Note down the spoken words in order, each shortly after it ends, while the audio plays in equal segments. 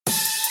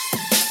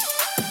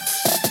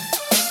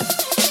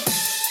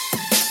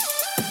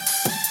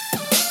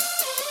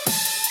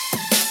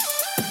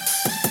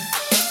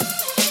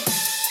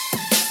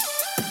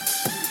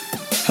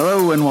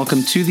Hello and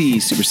welcome to the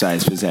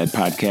Supersize Phys Ed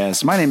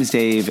podcast. My name is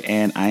Dave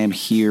and I am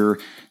here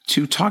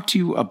to talk to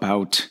you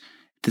about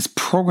this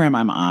program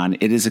I'm on.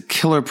 It is a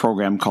killer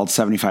program called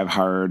 75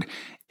 Hard,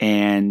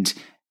 and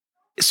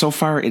so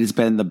far it has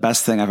been the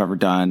best thing I've ever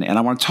done, and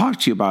I want to talk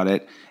to you about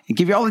it and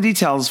give you all the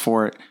details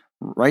for it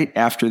right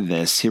after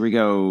this. Here we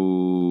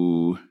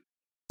go.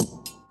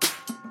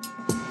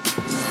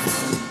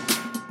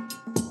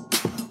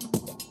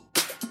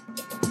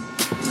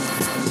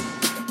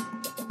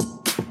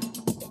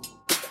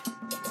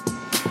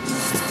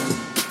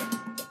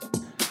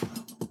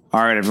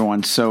 All right,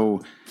 everyone.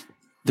 So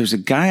there's a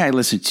guy I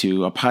listen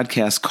to, a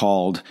podcast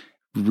called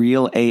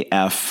Real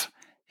AF,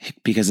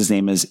 because his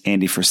name is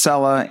Andy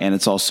Frisella, and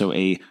it's also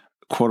a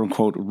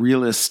quote-unquote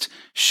realist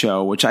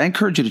show, which I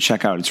encourage you to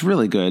check out. It's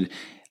really good.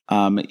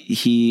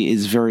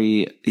 He's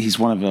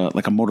one of a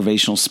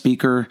motivational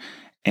speaker,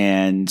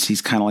 and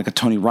he's kind of like a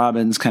Tony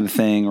Robbins kind of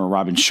thing, or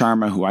Robin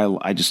Sharma, who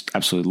I just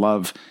absolutely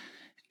love.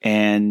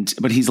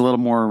 But he's a little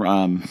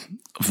more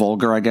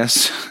vulgar, I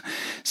guess.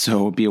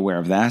 So be aware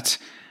of that.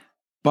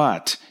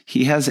 But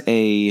he has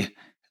a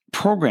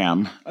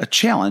program, a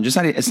challenge.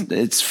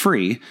 It's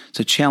free. It's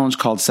a challenge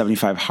called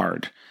 75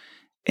 Hard.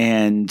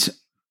 And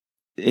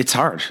it's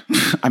hard.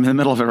 I'm in the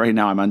middle of it right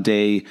now. I'm on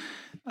day,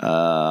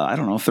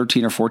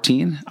 13 or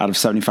 14 out of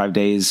 75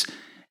 days.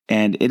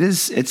 And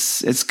it's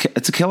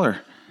a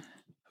killer.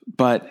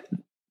 But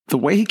the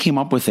way he came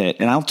up with it,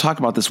 and I'll talk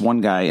about this one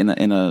guy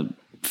in a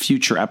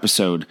future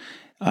episode,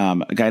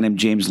 a guy named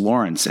James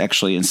Lawrence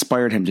actually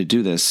inspired him to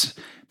do this.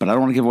 But I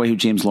don't want to give away who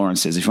James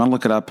Lawrence is. If you want to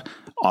look it up,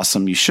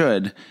 awesome, you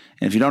should.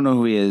 And if you don't know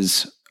who he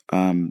is,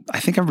 I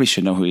think everybody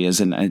should know who he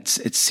is. And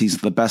he's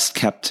the best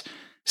kept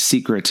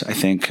secret, I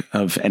think,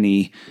 of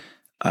any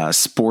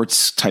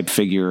sports type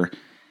figure.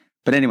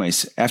 But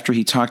anyways, after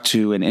he talked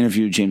to and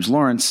interviewed James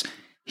Lawrence,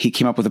 he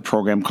came up with a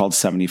program called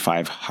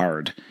 75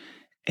 Hard.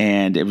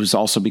 And it was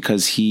also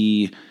because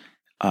he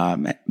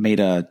made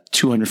a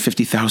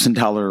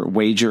 $250,000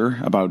 wager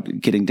about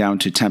getting down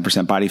to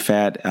 10% body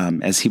fat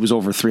as he was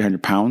over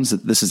 300 pounds.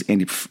 This is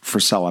Andy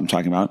Frisella I'm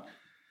talking about.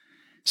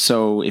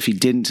 So if he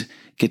didn't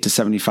get to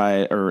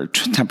 75 or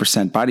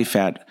 10% body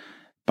fat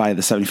by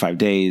the 75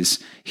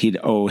 days, he'd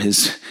owe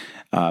his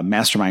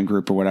mastermind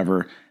group or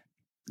whatever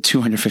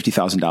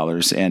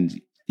 $250,000. And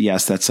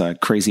yes, that's a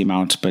crazy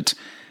amount, but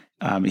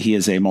he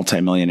is a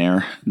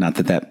multimillionaire. Not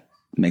that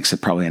makes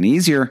it probably any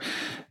easier.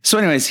 So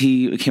anyways,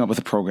 he came up with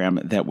a program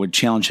that would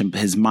challenge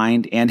his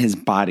mind and his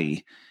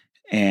body.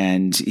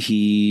 And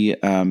this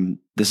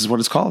is what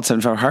it's called,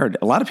 75 Hard.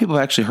 A lot of people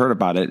have actually heard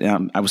about it.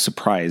 And I was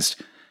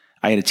surprised.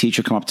 I had a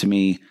teacher come up to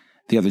me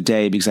the other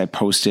day because I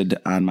posted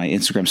on my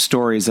Instagram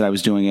stories that I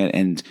was doing it.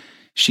 And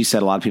she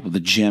said a lot of people at the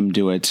gym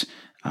do it.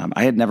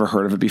 I had never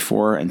heard of it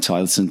before until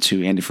I listened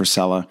to Andy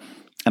Frisella.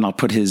 And I'll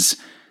put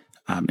his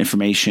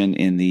information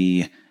in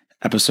the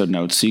episode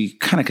notes, so you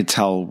kind of could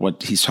tell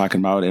what he's talking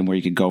about and where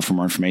you could go for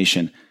more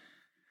information.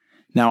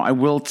 Now, I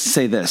will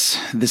say this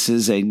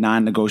is a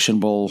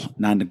non-negotiable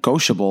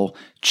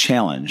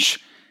challenge.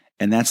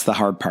 And that's the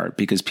hard part,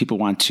 because people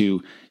want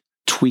to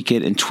tweak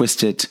it and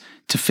twist it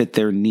to fit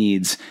their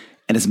needs.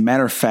 And as a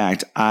matter of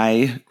fact,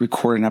 I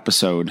recorded an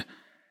episode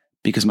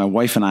because my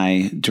wife and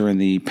I, during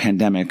the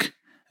pandemic,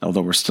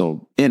 although we're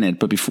still in it,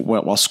 but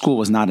while school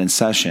was not in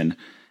session,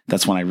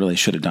 that's when I really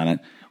should have done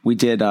it. We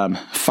did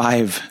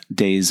 5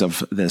 days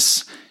of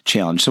this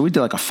challenge. So we did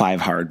like a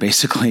 5 hard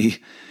basically.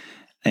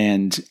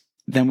 And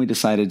then we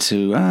decided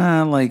to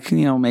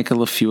make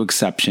a few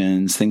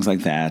exceptions, things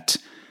like that.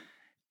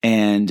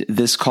 And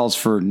this calls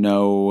for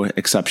no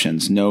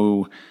exceptions,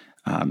 no,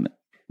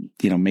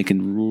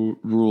 making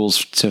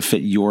rules to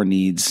fit your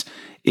needs.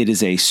 It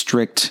is a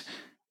strict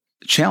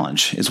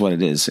challenge is what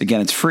it is.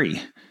 Again, it's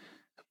free,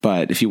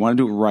 but if you want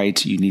to do it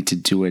right, you need to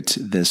do it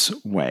this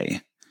way.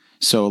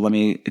 So let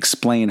me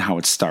explain how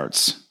it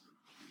starts.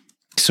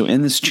 So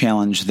in this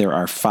challenge, there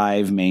are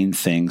 5 main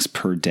things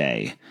per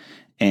day.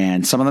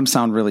 And some of them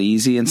sound really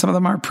easy, and some of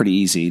them are pretty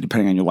easy,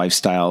 depending on your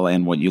lifestyle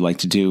and what you like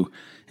to do.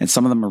 And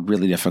some of them are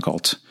really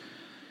difficult.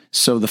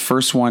 So the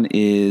first one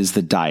is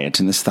the diet.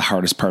 And this is the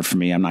hardest part for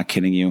me. I'm not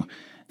kidding you.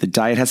 The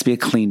diet has to be a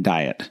clean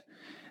diet.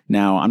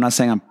 Now, I'm not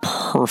saying I'm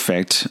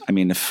perfect. I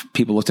mean, if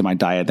people looked at my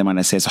diet, they might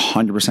not say it's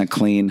 100%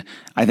 clean.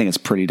 I think it's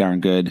pretty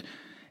darn good.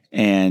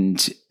 And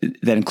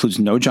that includes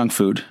no junk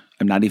food.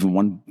 I'm not even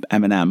one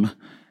M&M.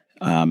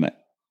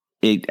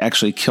 It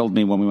actually killed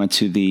me when we went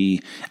to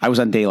I was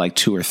on day like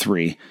 2 or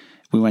 3.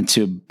 We went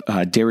to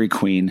Dairy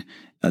Queen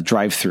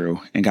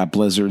drive-through and got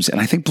Blizzards.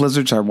 And I think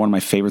Blizzards are one of my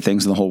favorite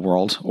things in the whole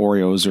world.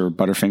 Oreos or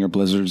Butterfinger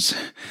Blizzards.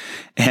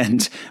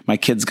 And my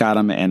kids got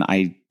them and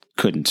I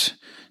couldn't.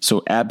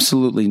 So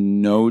absolutely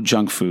no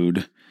junk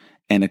food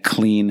and a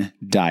clean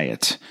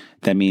diet.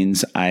 That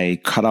means I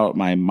cut out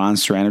my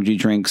Monster energy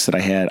drinks that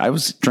I had. I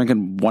was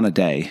drinking 1 a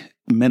day,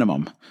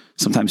 minimum,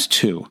 sometimes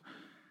 2.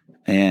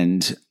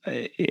 And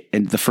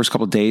in the first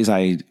couple of days,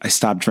 I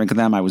stopped drinking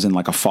them. I was in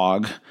like a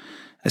fog,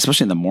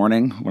 especially in the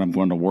morning when I'm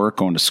going to work,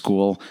 going to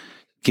school,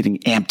 getting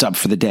amped up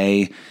for the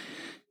day.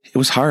 It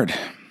was hard.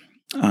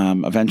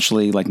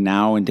 Eventually, like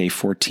now in day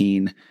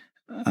 14,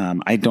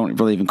 I don't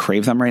really even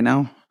crave them right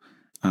now.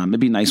 It'd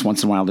be nice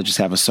once in a while to just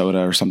have a soda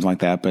or something like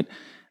that. But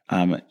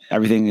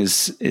everything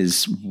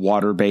is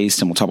water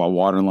based, and we'll talk about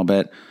water in a little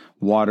bit.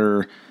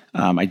 Water.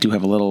 I do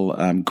have a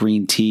little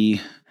green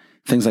tea,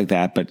 things like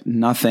that, but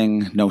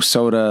nothing, no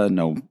soda,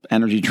 no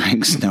energy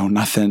drinks, no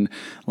nothing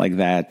like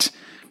that.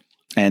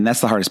 And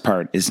that's the hardest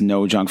part, is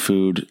no junk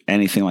food,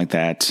 anything like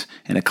that,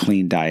 and a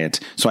clean diet.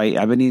 So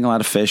I've been eating a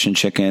lot of fish and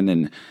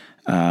chicken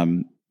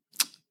and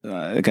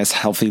I guess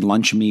healthy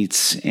lunch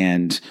meats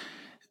and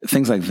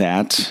things like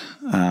that.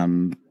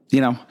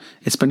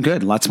 It's been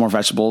good. Lots more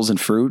vegetables and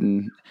fruit,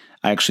 and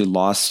I actually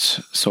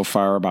lost so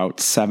far about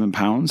 7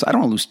 pounds. I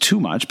don't want to lose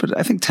too much, but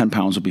I think 10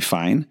 pounds will be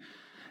fine.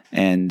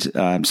 And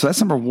so that's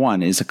number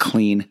one, is a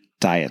clean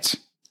diet.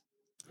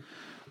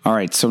 All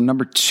right. So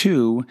number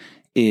 2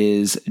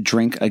 is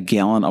drink a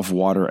gallon of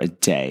water a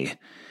day.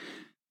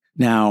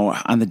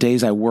 Now, on the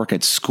days I work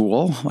at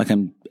school, like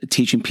I'm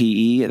teaching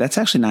PE, that's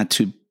actually not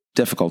too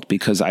difficult,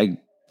 because I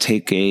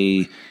take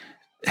a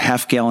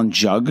half-gallon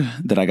jug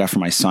that I got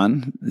from my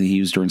son that he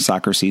used during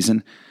soccer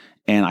season,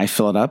 and I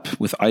fill it up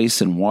with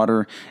ice and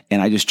water,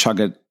 and I just chug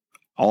it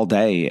all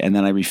day, and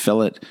then I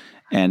refill it.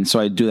 And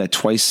so I do that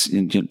twice,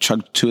 and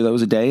chug 2 of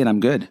those a day, and I'm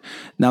good.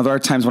 Now, there are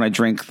times when I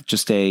drink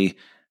just like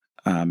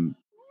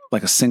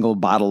a single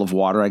bottle of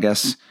water, I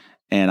guess,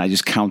 and I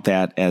just count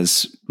that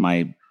as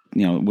my,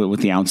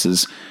 with the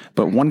ounces.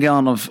 But 1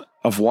 gallon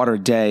of water a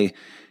day,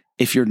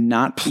 if you're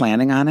not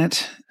planning on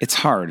it, it's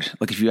hard.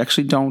 Like if you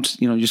actually don't,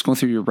 you're just going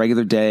through your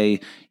regular day,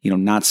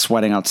 not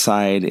sweating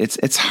outside,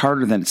 it's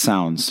harder than it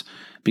sounds,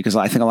 because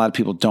I think a lot of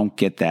people don't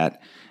get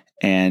that.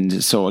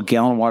 And so a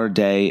gallon of water a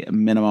day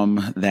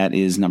minimum, that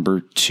is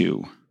number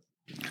 2.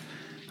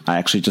 I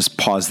actually just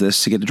paused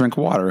this to get a drink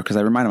of water because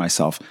I reminded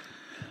myself.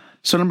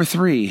 So number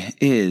 3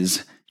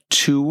 is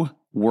 2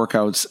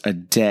 workouts a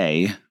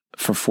day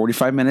for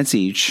 45 minutes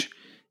each,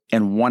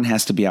 and 1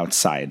 has to be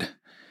outside.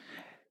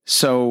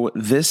 So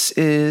this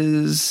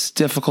is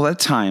difficult at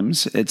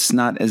times. It's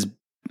not as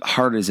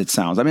hard as it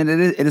sounds. I mean,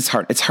 it is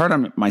hard. It's hard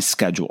on my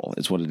schedule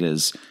is what it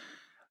is.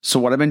 So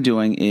what I've been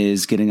doing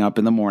is getting up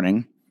in the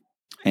morning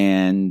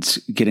and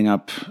getting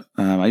up.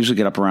 I usually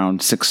get up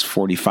around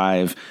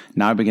 6:45.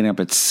 Now I've been getting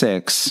up at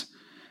 6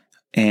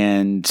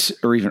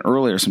 or even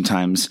earlier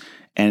sometimes,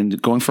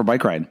 and going for a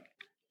bike ride.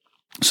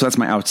 So that's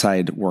my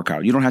outside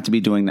workout. You don't have to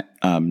be doing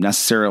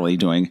necessarily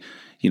doing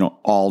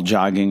all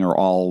jogging or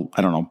all,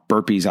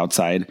 burpees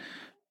outside,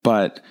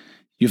 but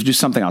you have to do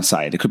something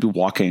outside. It could be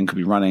walking, could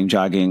be running,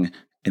 jogging.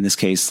 In this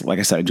case, like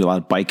I said, I do a lot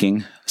of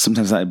biking.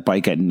 Sometimes I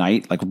bike at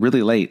night, like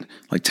really late,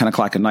 like 10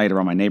 o'clock at night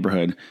around my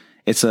neighborhood.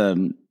 It's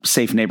a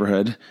safe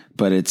neighborhood,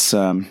 but it's,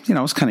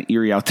 it's kind of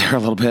eerie out there a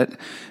little bit.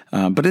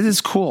 But it is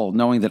cool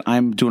knowing that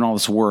I'm doing all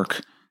this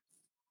work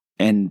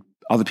and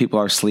other people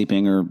are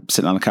sleeping or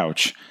sitting on the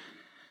couch.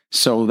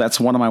 So that's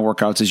one of my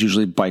workouts, is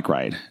usually bike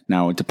ride.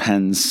 Now it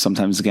depends.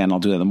 Sometimes, again, I'll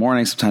do it in the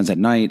morning, sometimes at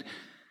night.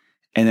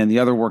 And then the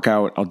other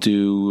workout I'll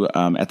do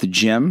at the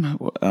gym.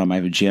 I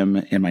have a gym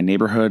in my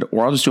neighborhood,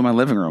 or I'll just do it in my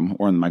living room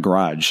or in my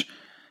garage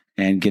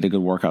and get a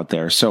good workout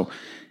there. So,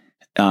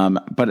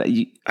 but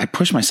I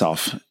push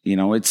myself.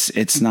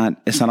 It's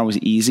not always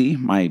easy.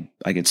 I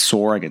get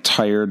sore, I get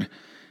tired.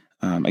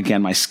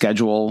 Again, my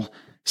schedule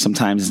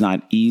sometimes is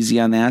not easy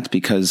on that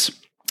because,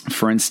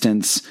 for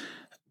instance,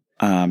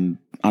 on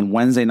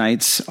Wednesday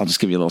nights, I'll just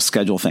give you a little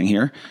schedule thing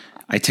here.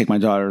 I take my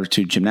daughter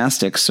to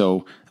gymnastics,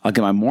 so I'll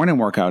get my morning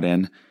workout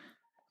in.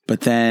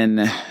 But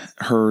then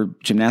her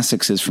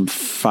gymnastics is from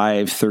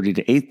 5:30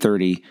 to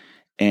 8:30.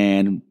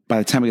 And by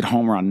the time we get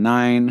home around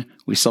 9,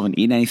 we still haven't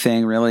eaten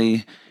anything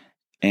really.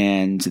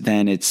 And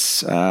then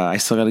it's, I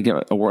still got to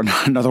get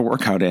another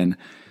workout in.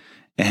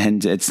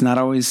 And it's not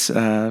always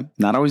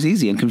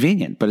easy and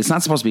convenient, but it's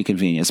not supposed to be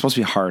convenient. It's supposed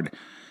to be hard,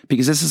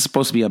 because this is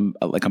supposed to be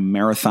like a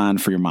marathon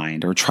for your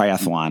mind, or a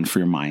triathlon for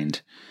your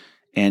mind.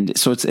 And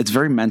so it's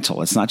very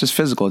mental. It's not just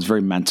physical. It's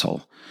very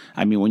mental.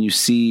 I mean, when you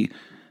see,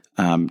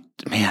 I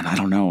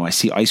don't know. I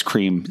see ice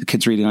cream, the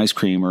kids are eating ice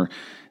cream, or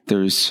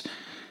there's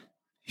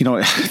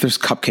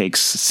cupcakes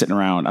sitting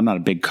around. I'm not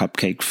a big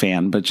cupcake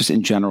fan, but just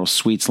in general,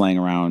 sweets laying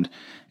around,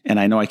 and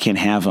I know I can't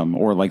have them.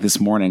 Or like this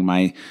morning,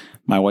 my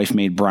wife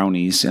made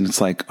brownies, and it's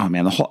like, oh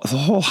man, the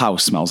whole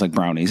house smells like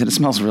brownies, and it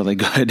smells really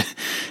good,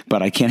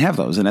 but I can't have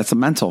those. And that's a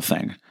mental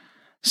thing.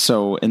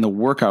 So in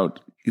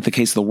the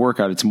case of the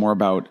workout, it's more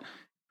about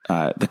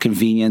the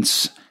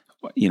convenience,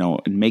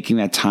 making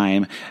that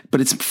time,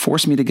 but it's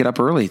forced me to get up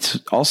early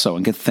also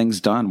and get things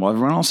done while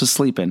everyone else is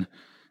sleeping.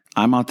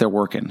 I'm out there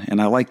working,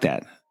 and I like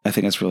that. I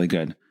think that's really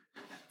good.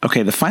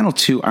 Okay. The final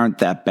 2 aren't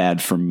that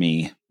bad for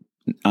me.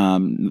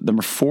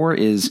 Number 4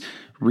 is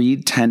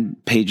read 10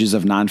 pages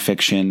of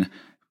nonfiction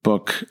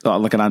book,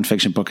 like a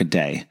nonfiction book a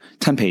day,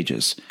 10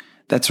 pages.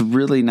 That's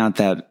really not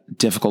that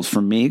difficult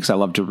for me because I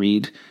love to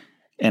read,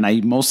 and I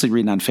mostly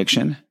read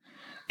nonfiction.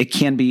 It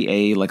can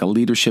be like a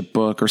leadership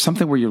book or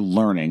something where you're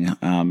learning.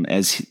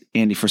 As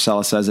Andy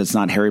Frisella says, it's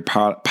not Harry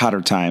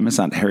Potter time. It's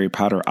not Harry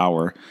Potter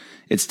hour.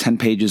 It's 10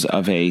 pages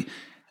of a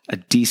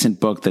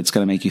decent book that's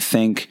going to make you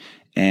think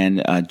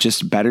and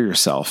just better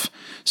yourself.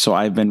 So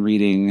I've been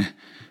reading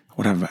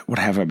what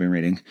have I been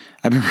reading?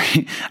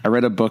 I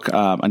read a book,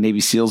 a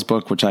Navy SEALs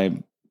book, which I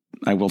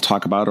will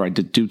talk about, or I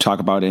do talk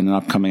about in an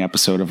upcoming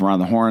episode of Around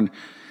the Horn.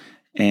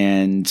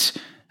 And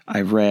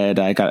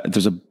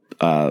there's a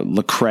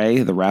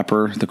Lecrae,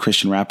 the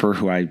Christian rapper,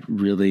 who I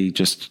really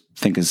just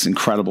think is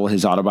incredible.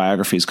 His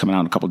autobiography is coming out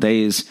in a couple of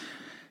days.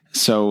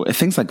 So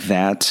things like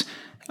that.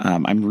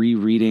 I'm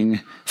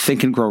rereading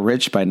Think and Grow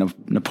Rich by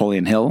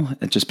Napoleon Hill,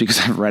 just because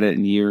I've read it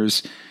in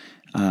years.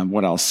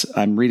 What else?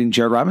 I'm reading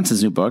Jared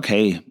Robinson's new book.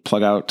 Hey,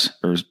 plug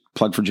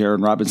for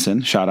Jared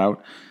Robinson. Shout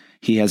out.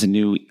 He has a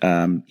new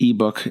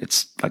ebook.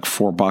 It's like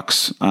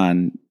 $4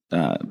 on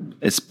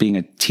it's being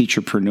a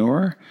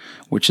teacherpreneur,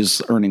 which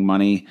is earning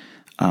money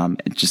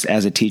just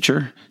as a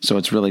teacher. So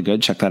it's really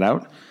good. Check that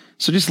out.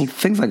 So just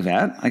things like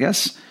that, I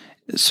guess.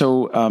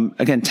 So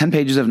again, 10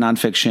 pages of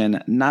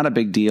nonfiction, not a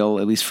big deal,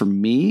 at least for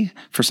me.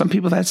 For some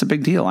people, that's a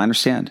big deal. I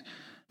understand.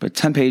 But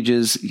 10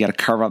 pages, you got to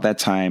carve out that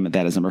time.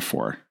 That is number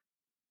 4.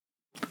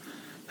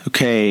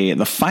 Okay,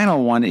 the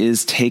final one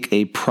is take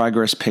a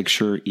progress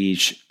picture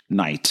each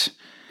night.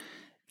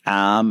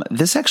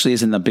 This actually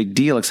isn't a big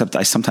deal, except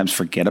I sometimes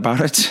forget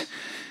about it.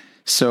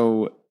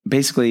 So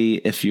basically,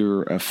 if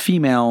you're a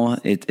female,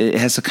 it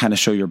has to kind of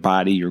show your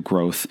body, your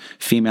growth.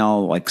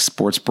 Female, like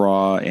sports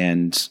bra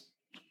and,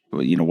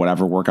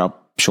 whatever,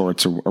 workout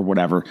shorts or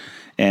whatever.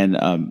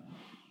 And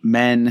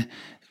men,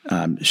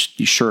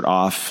 shirt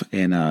off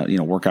and,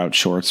 workout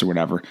shorts or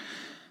whatever.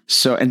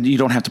 So, and you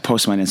don't have to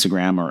post them on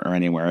Instagram or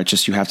anywhere. It's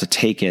just, you have to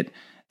take it.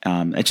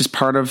 It's just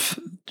part of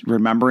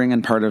remembering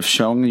and part of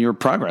showing your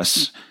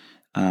progress.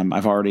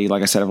 I've already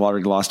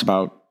lost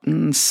about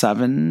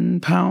 7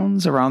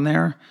 pounds around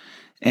there,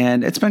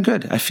 and it's been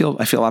good. I feel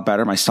a lot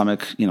better. My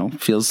stomach,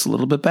 feels a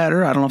little bit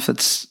better. I don't know if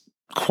it's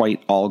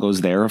quite all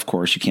goes there. Of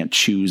course, you can't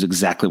choose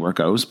exactly where it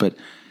goes, but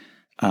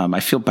I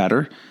feel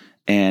better.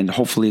 And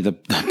hopefully the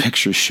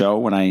pictures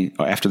show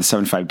after the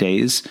 75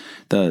 days,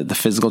 the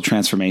physical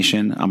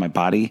transformation on my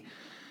body.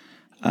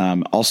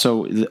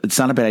 Also, it's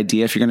not a bad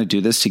idea if you're going to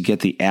do this to get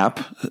the app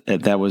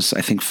that was,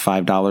 I think,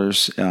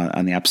 $5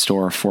 on the App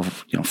Store for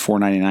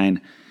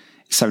 $4.99,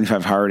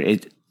 75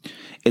 hard.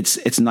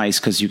 It's nice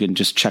because you can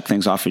just check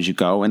things off as you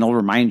go, and it'll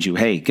remind you,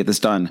 hey, get this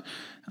done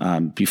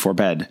before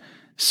bed.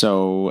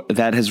 So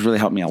that has really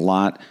helped me a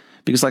lot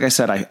because, like I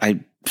said,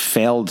 I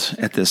failed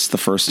at this the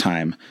first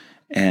time.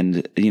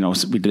 And, we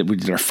did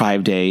our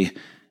 5-day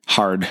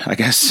hard, I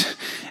guess,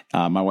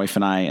 my wife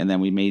and I, and then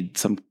we made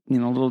some,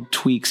 little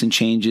tweaks and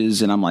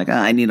changes. And I'm like,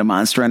 I need a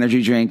Monster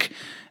Energy drink.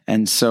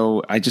 And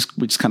so we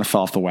just kind of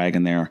fell off the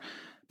wagon there.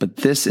 But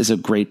this is a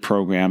great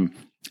program.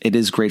 It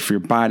is great for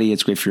your body.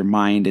 It's great for your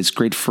mind. It's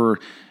great for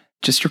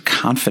just your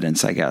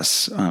confidence, I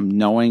guess.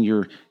 Knowing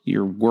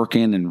you're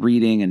working and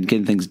reading and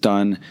getting things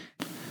done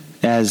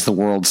as the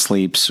world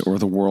sleeps or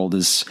the world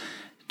is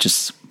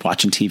just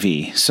watching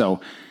TV. So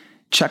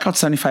check out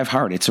 75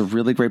 Hard. It's a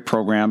really great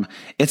program.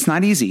 It's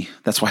not easy.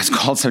 That's why it's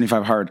called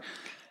 75 Hard.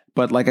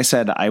 But like I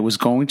said, I was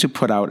going to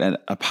put out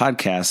a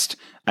podcast.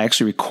 I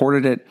actually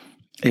recorded it.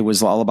 It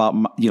was all about,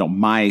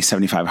 my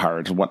 75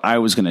 Hard, what I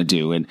was going to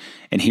do. And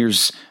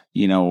here's,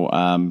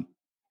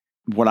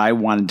 what I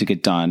wanted to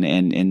get done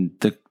and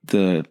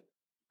the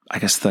I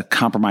guess the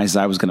compromises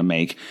I was going to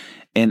make.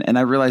 And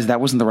I realized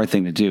that wasn't the right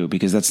thing to do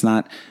because that's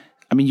not,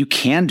 you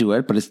can do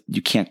it, but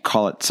you can't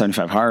call it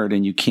 75 Hard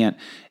and you can't,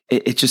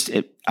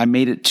 I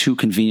made it too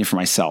convenient for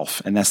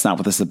myself. And that's not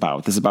what this is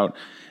about. This is about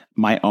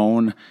my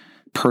own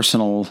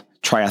personal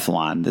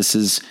triathlon. This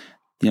is,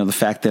 the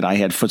fact that I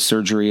had foot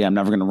surgery. I'm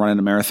never going to run in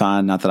a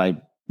marathon. Not that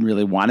I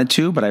really wanted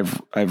to, but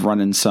I've run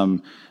in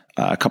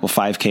a couple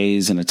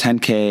 5Ks and a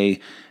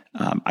 10K.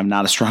 I'm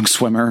not a strong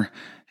swimmer.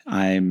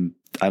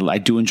 I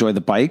do enjoy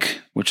the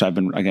bike, which I've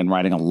been, again,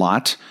 riding a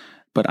lot,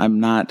 but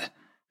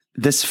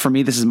for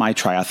me, this is my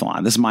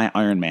triathlon. This is my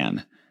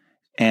Ironman.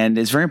 And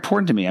it's very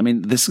important to me.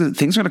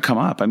 Things are going to come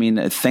up.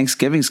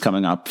 Thanksgiving's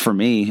coming up for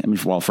me.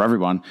 For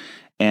everyone.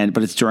 But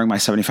it's during my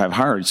 75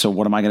 hard. So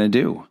what am I going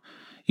to do?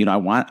 I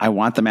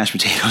want the mashed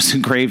potatoes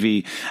and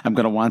gravy. I'm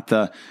going to want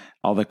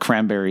all the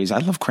cranberries. I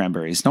love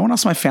cranberries. No one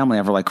else in my family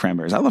ever liked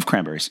cranberries. I love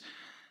cranberries.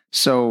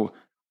 So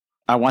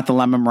I want the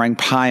lemon meringue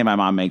pie my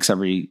mom makes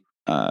every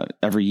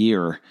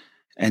year.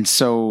 And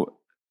so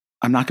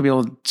I'm not going to be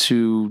able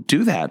to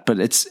do that, but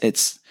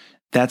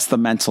that's the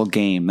mental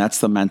game. That's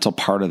the mental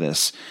part of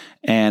this.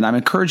 And I'm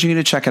encouraging you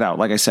to check it out.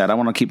 Like I said, I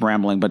want to keep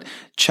rambling, but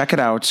check it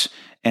out.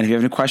 And if you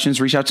have any questions,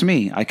 reach out to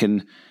me. I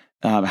can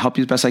help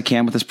you as best I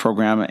can with this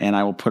program, and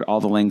I will put all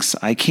the links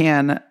I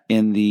can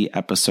in the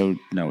episode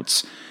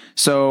notes.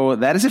 So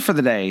that is it for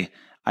the day.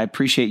 I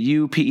appreciate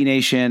you, PE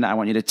Nation. I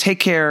want you to take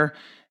care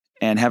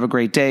and have a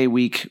great day,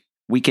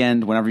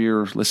 weekend, whenever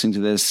you're listening to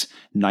this,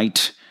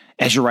 night,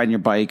 as you're riding your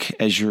bike,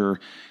 as you're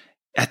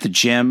at the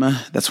gym.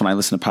 That's when I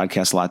listen to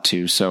podcasts a lot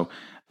too. So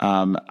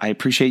I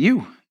appreciate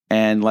you,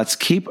 and let's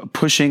keep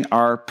pushing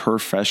our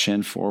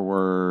profession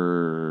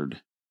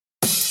forward.